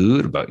of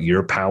food, about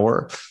your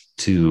power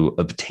to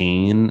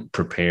obtain,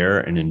 prepare,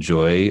 and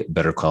enjoy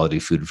better quality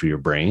food for your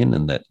brain,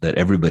 and that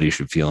everybody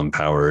should feel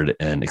empowered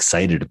and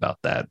excited about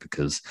that,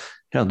 because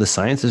the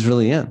science is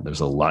really in. There's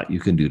a lot you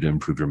can do to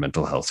improve your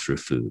mental health through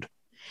food.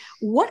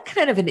 What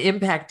kind of an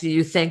impact do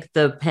you think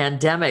the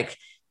pandemic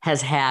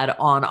has had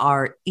on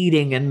our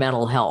eating and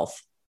mental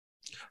health?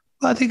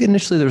 Well, I think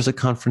initially there was a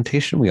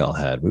confrontation we all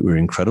had. We were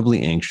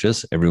incredibly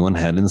anxious. Everyone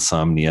had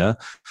insomnia.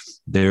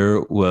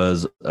 There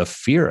was a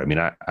fear. I mean,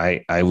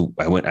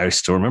 I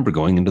still remember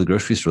going into the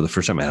grocery store the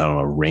first time. I had on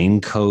a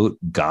raincoat,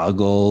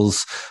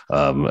 goggles,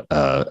 an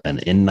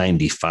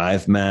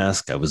N95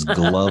 mask. I was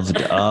gloved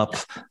up.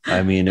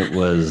 I mean,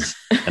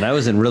 and I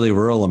was in really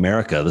rural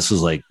America. This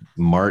was like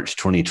March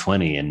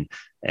 2020.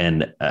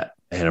 And I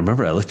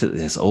remember I looked at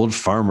this old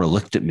farmer,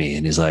 looked at me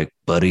and he's like,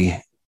 "Buddy,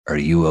 are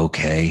you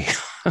okay?"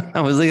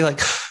 I was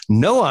like,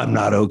 "No, I'm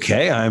not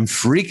okay. I'm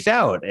freaked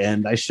out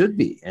and I should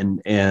be."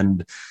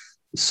 And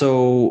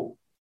so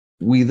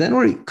we then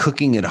were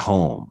cooking at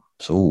home.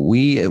 So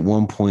we, at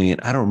one point,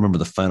 I don't remember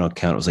the final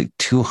count. It was like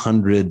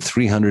 200,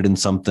 300 and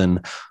something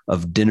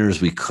of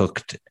dinners we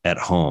cooked at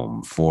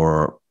home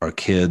for our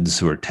kids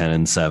who are 10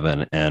 and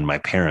 7 and my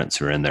parents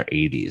who are in their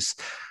 80s.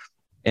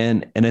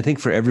 And I think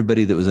for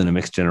everybody that was in a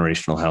mixed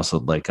generational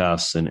household like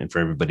us, and for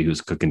everybody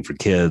who's cooking for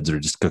kids or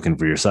just cooking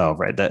for yourself,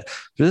 right, that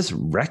there's this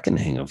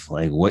reckoning of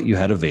like what you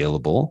had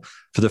available.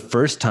 For the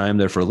first time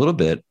there for a little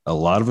bit, a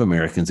lot of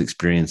Americans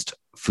experienced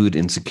food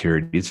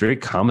insecurity. It's very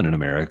common in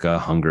America,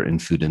 hunger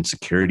and food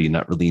insecurity,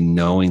 not really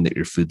knowing that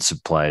your food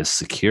supply is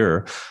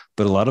secure.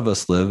 But a lot of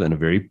us live in a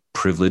very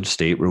privileged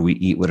state where we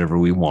eat whatever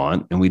we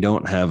want and we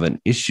don't have an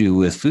issue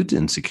with food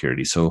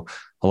insecurity. So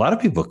a lot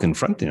of people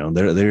confront,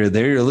 they're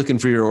there, you're looking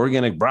for your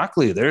organic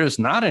broccoli, there's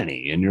not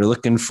any. And you're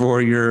looking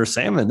for your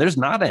salmon, there's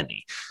not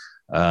any.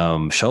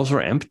 Shelves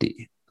were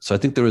empty. So I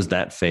think there was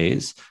that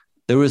phase.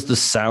 There was the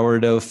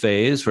sourdough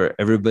phase where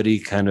everybody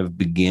kind of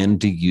began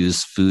to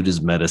use food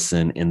as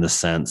medicine, in the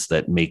sense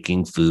that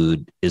making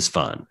food is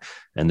fun.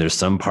 And there's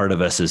some part of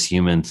us as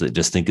humans that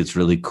just think it's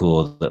really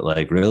cool that,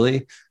 like,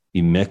 really,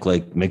 you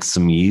mix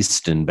some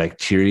yeast and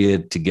bacteria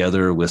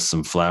together with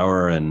some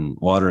flour and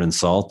water and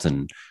salt,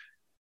 and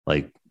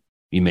like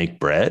you make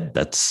bread.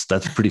 That's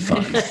pretty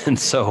fun. And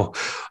so,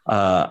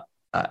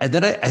 and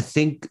then I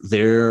think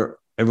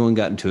everyone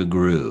got into a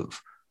groove.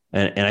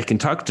 And I can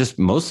talk just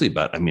mostly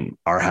about,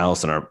 our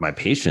house and my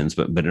patients,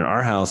 but in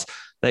our house,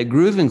 that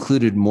groove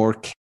included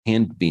more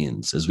canned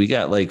beans. As we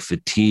got like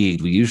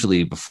fatigued, we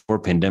usually, before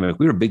pandemic,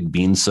 we were big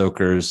bean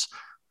soakers.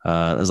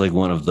 That was like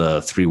one of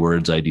the 3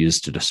 words I'd use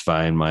to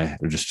define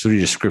or just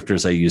 3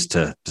 descriptors I used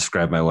to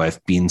describe my wife.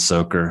 Bean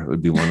soaker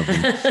would be one of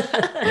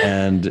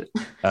them.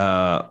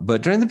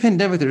 But during the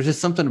pandemic, there was just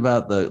something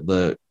about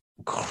the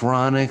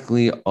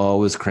chronically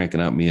always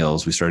cranking out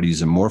meals. We started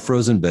using more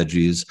frozen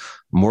veggies,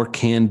 more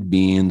canned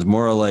beans,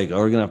 more like,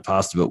 we're going to have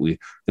pasta, but we're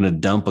going to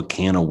dump a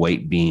can of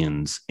white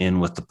beans in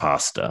with the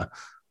pasta.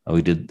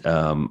 We did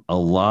a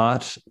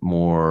lot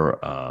more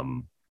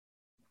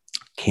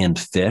canned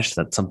fish.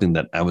 That's something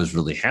that I was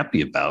really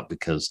happy about,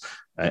 because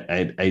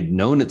I'd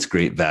known its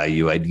great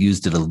value. I'd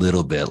used it a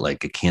little bit,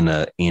 like a can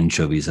of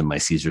anchovies in my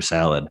Caesar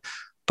salad.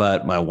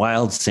 But my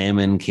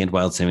canned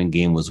wild salmon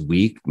game was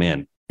weak.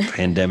 Man,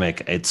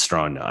 pandemic, it's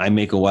strong now. I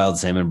make a wild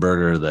salmon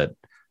burger that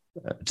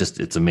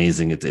it's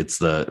amazing. It's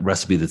the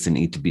recipe that's in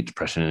Eat to Beat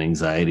Depression and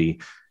Anxiety.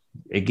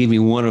 It gave me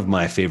one of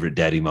my favorite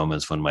daddy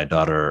moments when my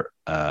daughter,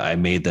 I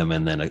made them.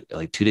 And then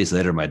like 2 days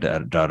later, my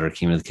daughter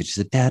came into the kitchen. She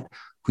said, "Dad,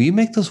 will you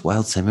make those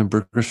wild salmon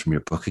burgers from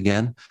your book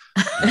again?"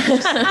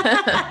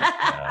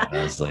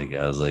 I was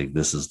like,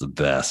 this is the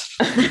best.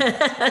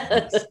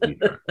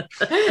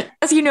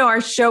 As you know,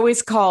 our show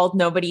is called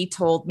Nobody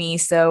Told Me.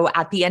 So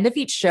at the end of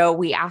each show,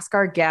 we ask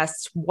our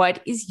guests,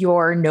 what is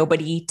your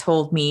Nobody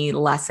Told Me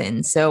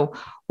lesson? So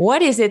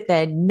what is it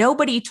that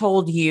nobody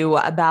told you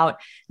about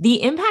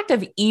the impact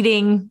of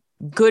eating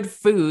good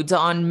foods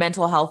on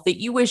mental health that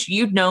you wish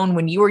you'd known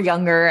when you were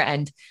younger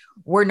and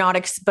were not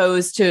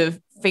exposed to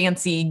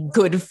fancy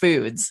good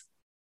foods?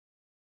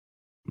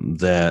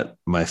 That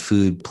my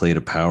food played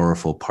a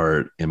powerful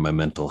part in my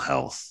mental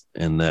health,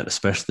 and that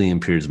especially in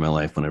periods of my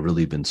life when I've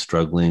really been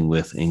struggling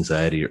with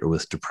anxiety or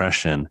with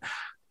depression,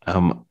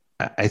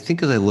 I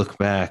think as I look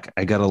back,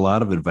 I got a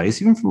lot of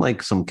advice, even from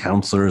like some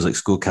counselors, like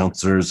school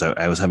counselors.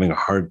 I was having a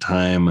hard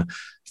time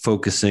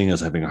focusing. I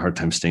was having a hard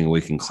time staying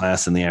awake in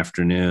class in the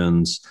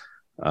afternoons.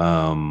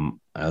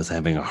 I was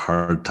having a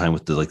hard time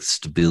with the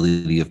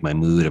stability of my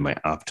mood and my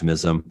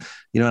optimism,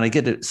 and I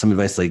get some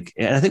advice, and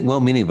I think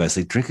well-meaning advice,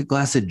 like drink a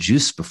glass of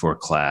juice before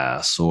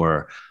class,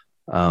 or,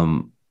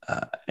 and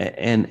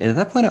at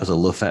that point I was a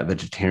low-fat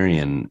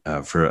vegetarian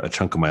for a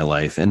chunk of my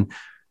life. And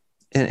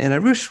I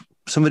wish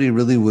somebody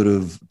really would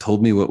have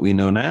told me what we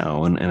know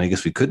now. And I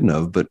guess we couldn't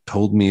have, but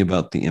told me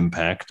about the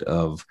impact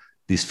of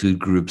these food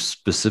groups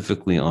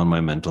specifically on my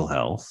mental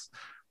health.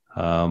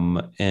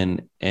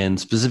 And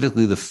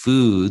specifically the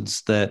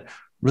foods that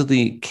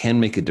really can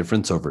make a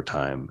difference over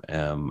time.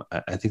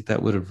 I think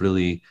that would have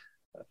really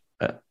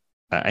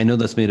I know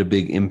that's made a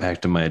big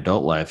impact in my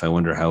adult life. I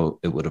wonder how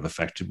it would have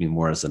affected me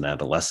more as an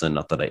adolescent.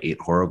 Not that I ate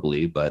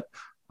horribly, but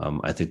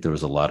I think there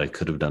was a lot I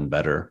could have done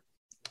better.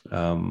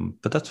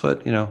 But that's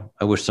what,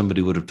 I wish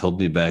somebody would have told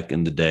me back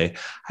in the day.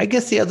 I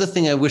guess the other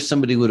thing I wish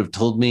somebody would have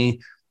told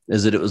me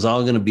is that it was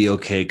all going to be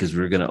okay because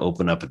we were going to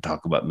open up and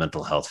talk about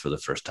mental health for the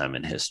first time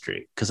in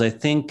history. Because I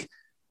think,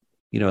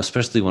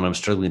 especially when I'm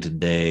struggling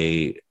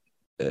today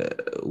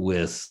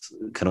with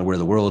kind of where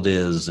the world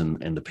is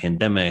and the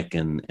pandemic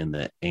and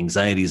the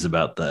anxieties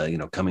about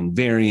the, coming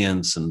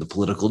variants and the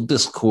political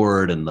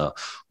discord and the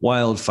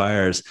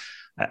wildfires,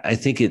 I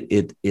think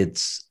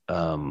it's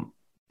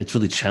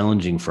really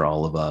challenging for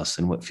all of us.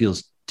 And what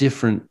feels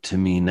different to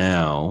me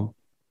now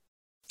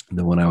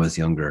than when I was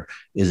younger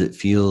is it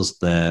feels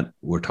that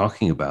we're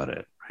talking about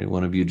it. Right?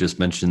 One of you just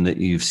mentioned that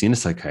you've seen a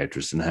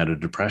psychiatrist and had a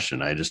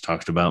depression. I just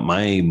talked about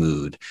my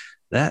mood.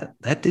 That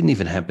didn't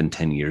even happen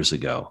 10 years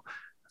ago.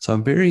 So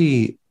I'm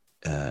very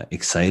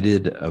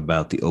excited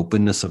about the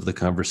openness of the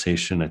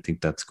conversation. I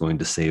think that's going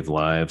to save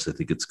lives. I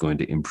think it's going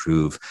to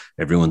improve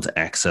everyone's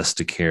access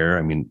to care.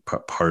 I mean,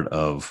 part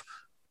of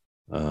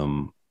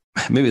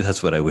maybe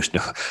that's what I wish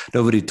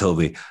nobody told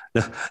me.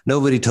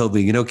 Nobody told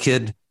me,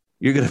 kid,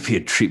 you're going to be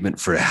in treatment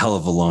for a hell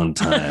of a long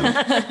time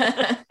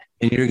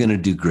and you're going to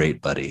do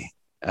great, buddy.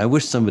 I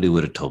wish somebody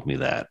would have told me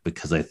that,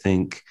 because I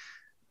think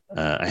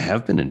I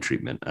have been in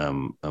treatment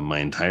my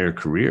entire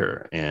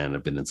career, and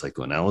I've been in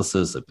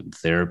psychoanalysis, I've been in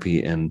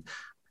therapy, and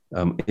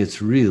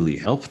it's really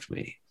helped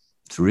me.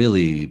 It's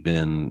really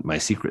been my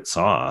secret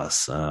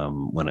sauce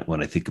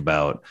when I think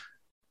about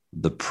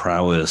the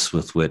prowess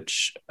with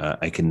which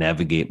I can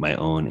navigate my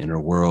own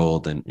inner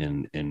world,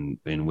 and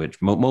in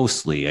which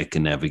mostly I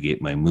can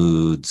navigate my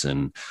moods.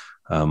 And,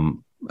 I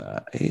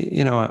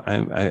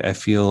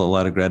feel a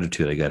lot of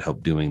gratitude. I got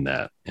help doing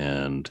that.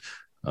 And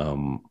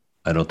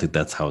I don't think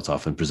that's how it's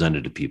often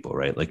presented to people,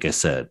 right? Like I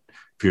said,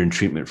 if you're in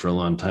treatment for a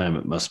long time,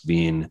 it must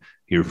mean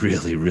you're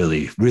really,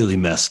 really, really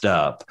messed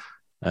up.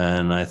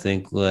 And I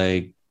think,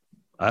 I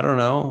don't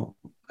know,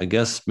 I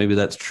guess maybe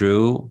that's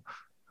true.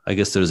 I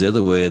guess there's the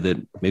other way, that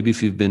maybe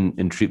if you've been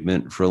in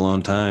treatment for a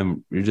long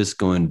time, you're just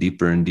going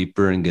deeper and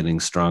deeper and getting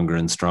stronger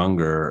and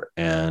stronger.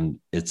 And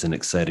it's an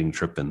exciting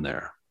trip in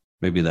there.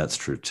 Maybe that's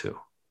true too.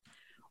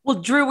 Well,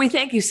 Drew, we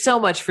thank you so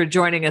much for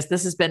joining us.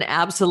 This has been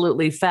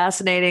absolutely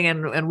fascinating,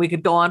 and we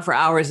could go on for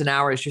hours and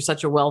hours. You're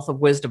such a wealth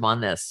of wisdom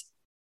on this.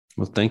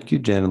 Well, thank you,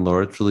 Jan and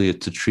Laura.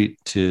 It's a treat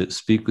to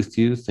speak with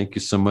you. Thank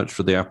you so much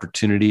for the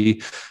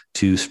opportunity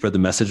to spread the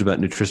message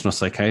about nutritional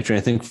psychiatry. I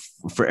think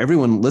for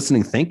everyone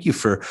listening, thank you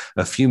for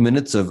a few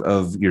minutes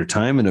of your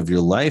time and of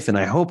your life. And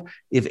I hope,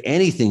 if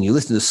anything, you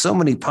listen to so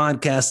many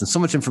podcasts and so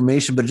much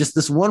information, but just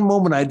this one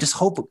moment, I just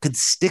hope it could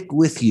stick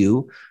with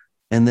you.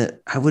 And that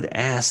I would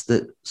ask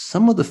that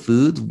some of the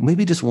foods,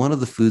 maybe just one of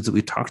the foods that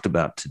we talked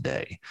about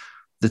today,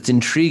 that's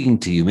intriguing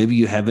to you. Maybe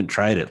you haven't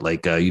tried it.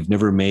 You've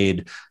never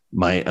made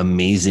my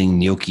amazing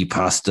gnocchi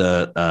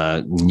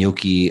pasta,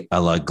 gnocchi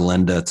alla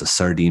Glenda. It's a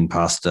sardine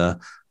pasta.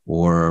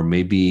 Or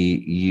maybe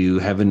you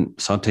haven't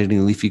sauteed any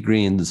leafy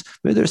greens.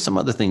 Maybe there's some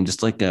other thing,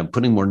 just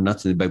putting more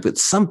nuts in the bag. But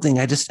something,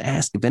 I just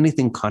ask, if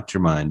anything caught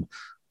your mind,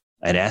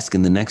 I'd ask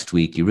in the next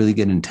week, you really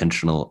get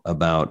intentional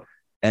about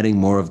adding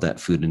more of that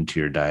food into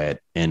your diet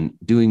and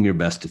doing your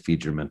best to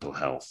feed your mental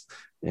health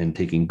and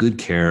taking good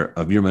care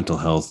of your mental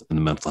health and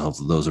the mental health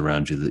of those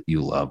around you that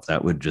you love.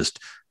 That would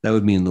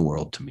mean the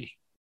world to me.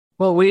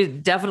 Well, we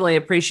definitely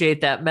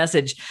appreciate that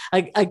message.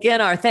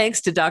 Again, our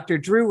thanks to Dr.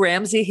 Drew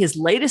Ramsey. His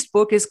latest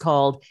book is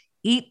called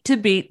Eat to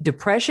Beat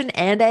Depression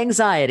and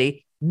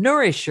Anxiety,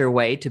 Nourish Your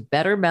Way to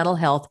Better Mental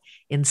Health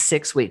in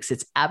 6 weeks.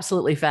 It's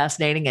absolutely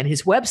fascinating. And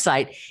his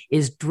website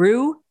is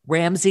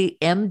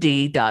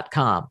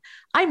drewramseymd.com.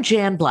 I'm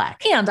Jan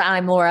Black. And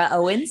I'm Laura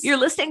Owens. You're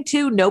listening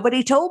to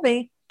Nobody Told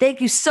Me.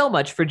 Thank you so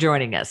much for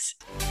joining us.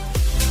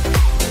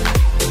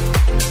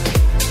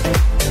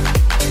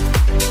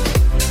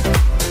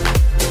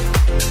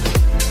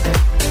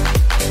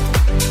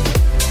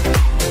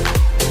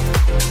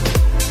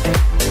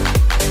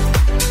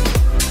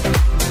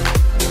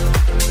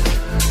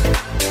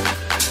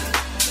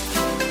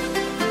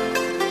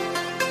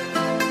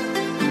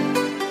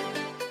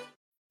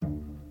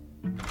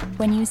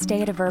 When you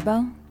stay at a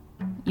Vrbo,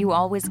 you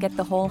always get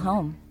the whole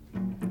home.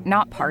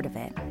 Not part of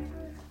it,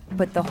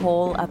 but the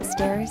whole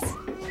upstairs,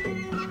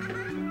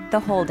 the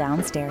whole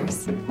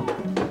downstairs,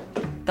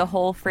 the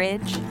whole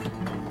fridge,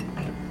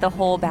 the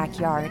whole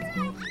backyard,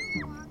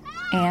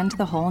 and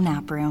the whole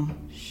nap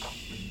room.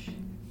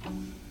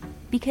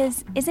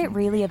 Because is it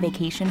really a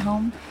vacation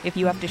home if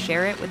you have to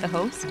share it with a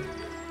host?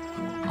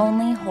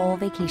 Only whole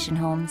vacation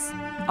homes.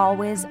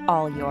 Always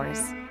all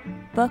yours.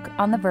 Book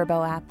on the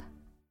Vrbo app.